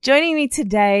Joining me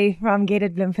today from Get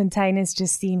It Bloemfontein is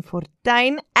Justine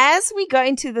Fortuin as we go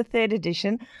into the third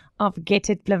edition of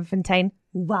Get It Bloemfontein.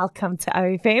 Welcome to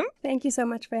OFM. Thank you so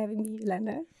much for having me,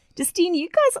 Yolanda. Justine, you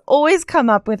guys always come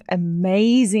up with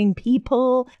amazing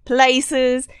people,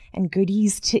 places, and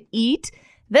goodies to eat.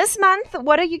 This month,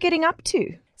 what are you getting up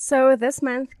to? So this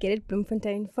month, Get It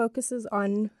Bloemfontein focuses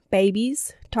on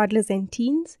babies, toddlers and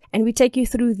teens, and we take you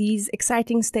through these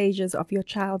exciting stages of your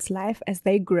child's life as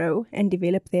they grow and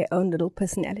develop their own little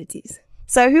personalities.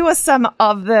 So who are some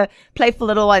of the playful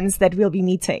little ones that we'll be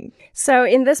meeting? So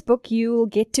in this book, you will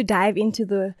get to dive into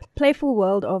the playful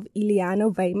world of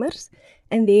Eliano,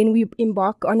 and then we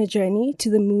embark on a journey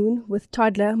to the moon with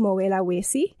toddler Moela,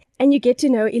 and you get to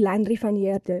know Ellandri van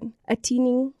Heerden, a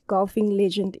teening golfing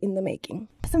legend in the making.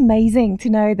 It's amazing to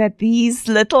know that these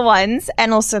little ones,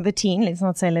 and also the teen, let's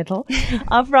not say little,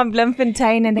 are from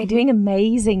Bloemfontein and they're doing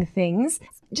amazing things.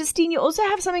 Justine, you also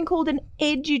have something called an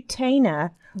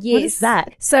edutainer. Yes. What is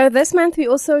that? So this month we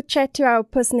also chat to our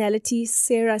personality,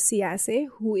 Sarah Sease,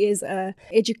 who is an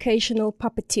educational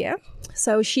puppeteer.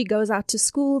 So she goes out to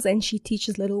schools and she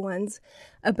teaches little ones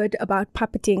a bit about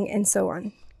puppeting and so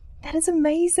on. That is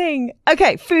amazing.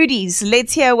 Okay, foodies,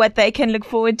 let's hear what they can look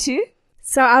forward to.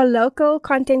 So our local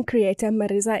content creator,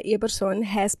 Mariza Ebersohn,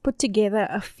 has put together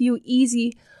a few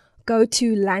easy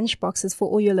go-to lunch boxes for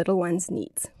all your little ones'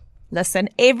 needs. Listen,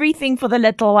 everything for the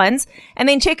little ones. And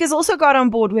then Checkers also got on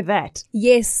board with that.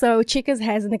 Yes, so Checkers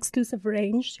has an exclusive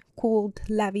range called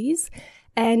Lovies.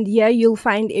 And here you'll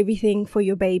find everything for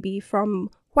your baby, from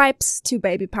wipes to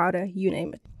baby powder, you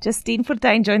name it. Justine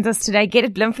Fortuin joins us today. Get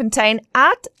It Bloemfontein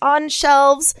out on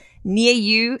shelves near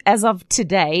you as of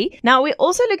today. Now, we're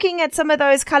also looking at some of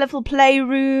those colorful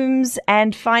playrooms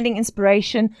and finding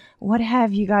inspiration. What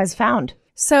have you guys found?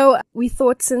 So we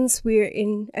thought, since we're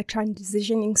in a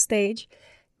transitioning stage,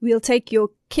 we'll take your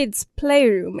kids'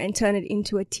 playroom and turn it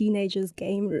into a teenager's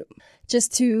game room,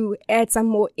 just to add some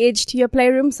more edge to your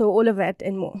playroom. So all of that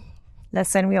and more.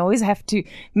 Listen, we always have to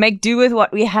make do with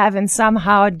what we have and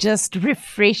somehow just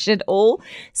refresh it all.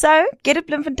 So Get It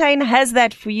Bloemfontein has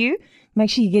that for you. Make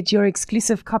sure you get your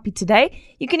exclusive copy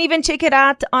today. You can even check it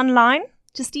out online.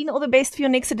 Justine, all the best for your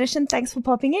next edition. Thanks for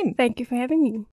popping in. Thank you for having me.